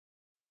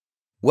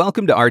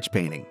Welcome to Arch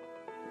Painting.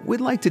 We'd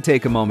like to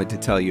take a moment to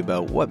tell you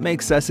about what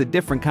makes us a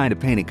different kind of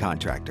painting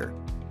contractor,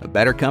 a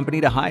better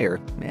company to hire,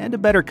 and a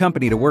better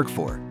company to work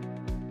for.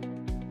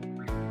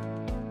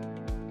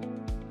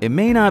 It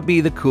may not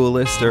be the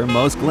coolest or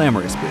most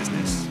glamorous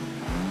business,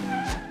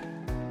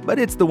 but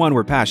it's the one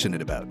we're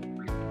passionate about.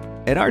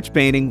 At Arch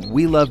Painting,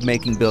 we love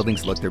making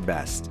buildings look their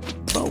best,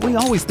 but we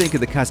always think of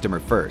the customer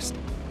first.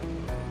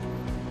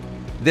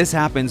 This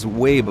happens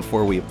way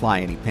before we apply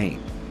any paint.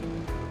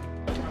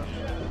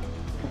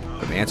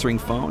 From answering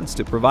phones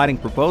to providing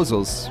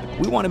proposals,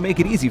 we want to make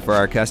it easy for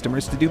our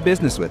customers to do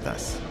business with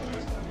us.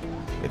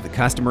 If the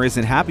customer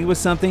isn't happy with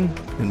something,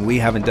 then we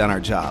haven't done our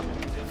job.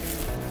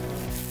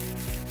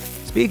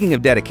 Speaking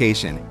of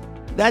dedication,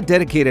 that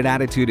dedicated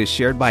attitude is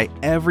shared by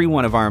every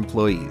one of our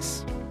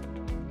employees.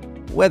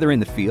 Whether in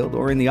the field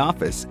or in the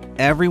office,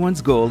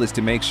 everyone's goal is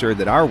to make sure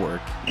that our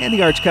work and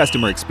the Arch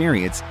customer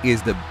experience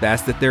is the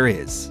best that there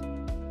is.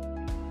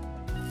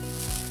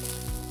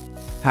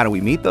 How do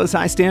we meet those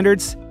high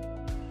standards?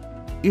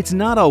 It's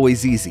not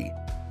always easy.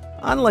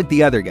 Unlike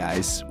the other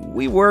guys,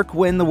 we work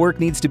when the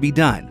work needs to be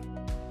done.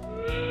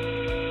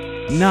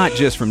 Not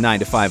just from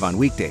 9 to 5 on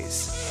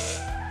weekdays.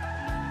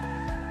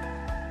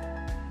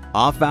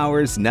 Off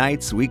hours,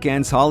 nights,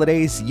 weekends,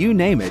 holidays, you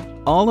name it,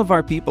 all of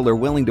our people are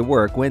willing to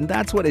work when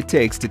that's what it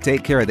takes to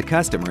take care of the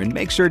customer and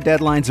make sure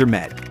deadlines are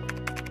met.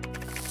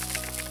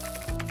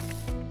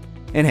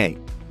 And hey,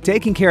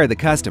 taking care of the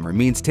customer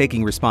means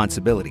taking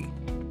responsibility.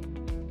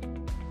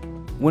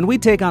 When we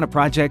take on a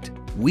project,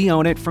 we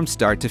own it from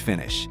start to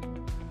finish,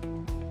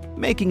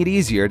 making it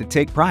easier to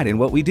take pride in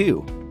what we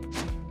do.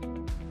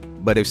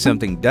 But if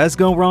something does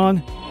go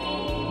wrong,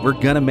 we're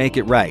gonna make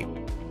it right.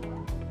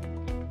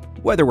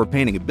 Whether we're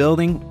painting a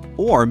building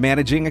or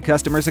managing a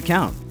customer's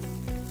account.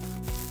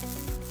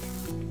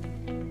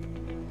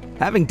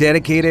 Having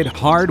dedicated,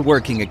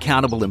 hard-working,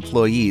 accountable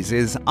employees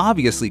is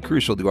obviously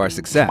crucial to our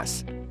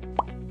success.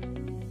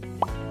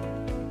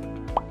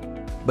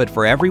 But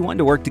for everyone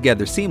to work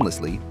together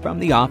seamlessly, from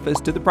the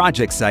office to the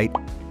project site,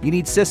 you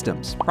need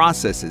systems,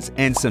 processes,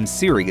 and some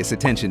serious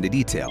attention to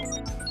detail.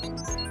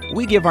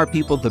 We give our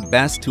people the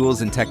best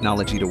tools and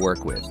technology to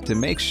work with to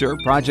make sure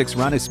projects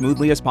run as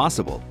smoothly as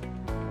possible.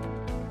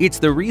 It's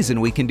the reason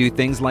we can do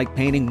things like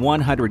painting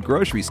 100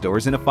 grocery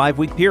stores in a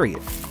 5-week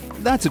period.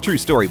 That's a true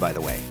story, by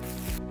the way.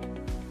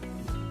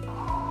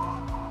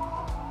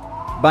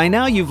 By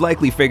now, you've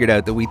likely figured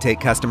out that we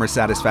take customer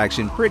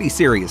satisfaction pretty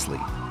seriously.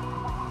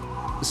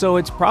 So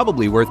it's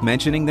probably worth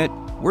mentioning that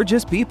we're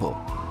just people.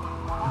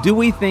 Do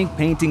we think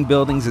painting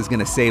buildings is going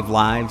to save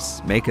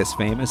lives, make us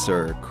famous,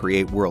 or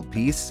create world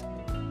peace?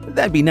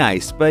 That'd be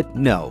nice, but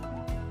no.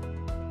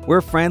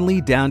 We're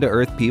friendly,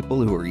 down-to-earth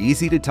people who are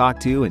easy to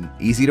talk to and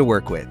easy to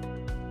work with.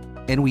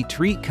 And we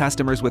treat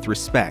customers with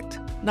respect,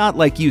 not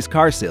like used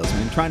car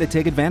salesmen trying to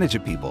take advantage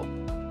of people.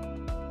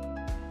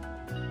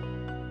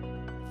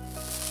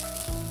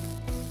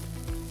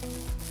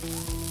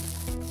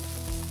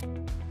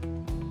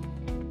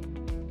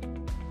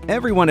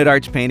 Everyone at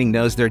Arch Painting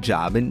knows their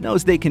job and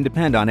knows they can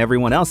depend on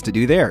everyone else to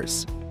do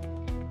theirs.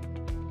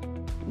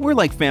 We're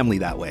like family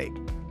that way.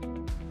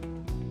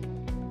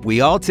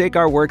 We all take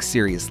our work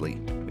seriously.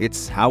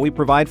 It's how we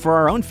provide for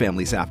our own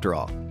families, after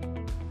all.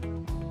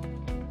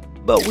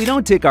 But we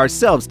don't take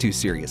ourselves too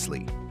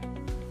seriously.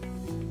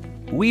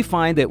 We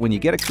find that when you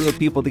get a crew of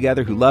people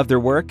together who love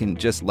their work and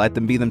just let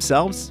them be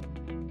themselves,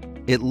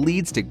 it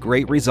leads to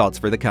great results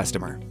for the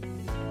customer.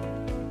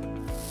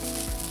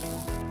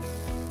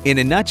 In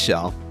a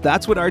nutshell,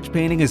 that's what Arch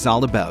Painting is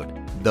all about,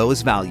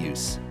 those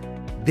values.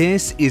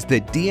 This is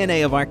the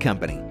DNA of our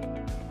company.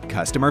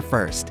 Customer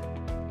first,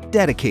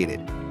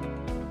 dedicated,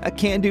 a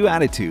can-do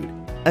attitude,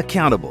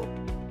 accountable,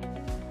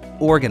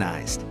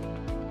 organized,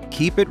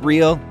 keep it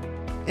real,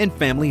 and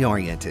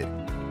family-oriented.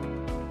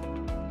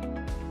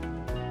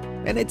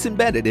 And it's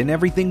embedded in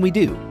everything we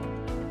do.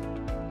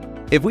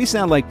 If we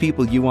sound like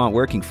people you want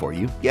working for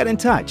you, get in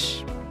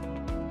touch.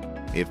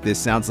 If this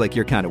sounds like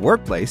your kind of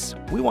workplace,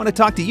 we want to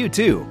talk to you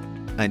too.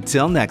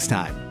 Until next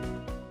time.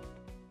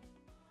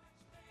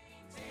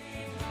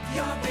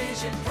 Your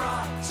vision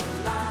brought to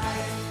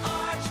life.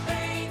 Arch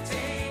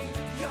Painting.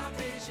 Your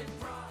vision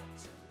brought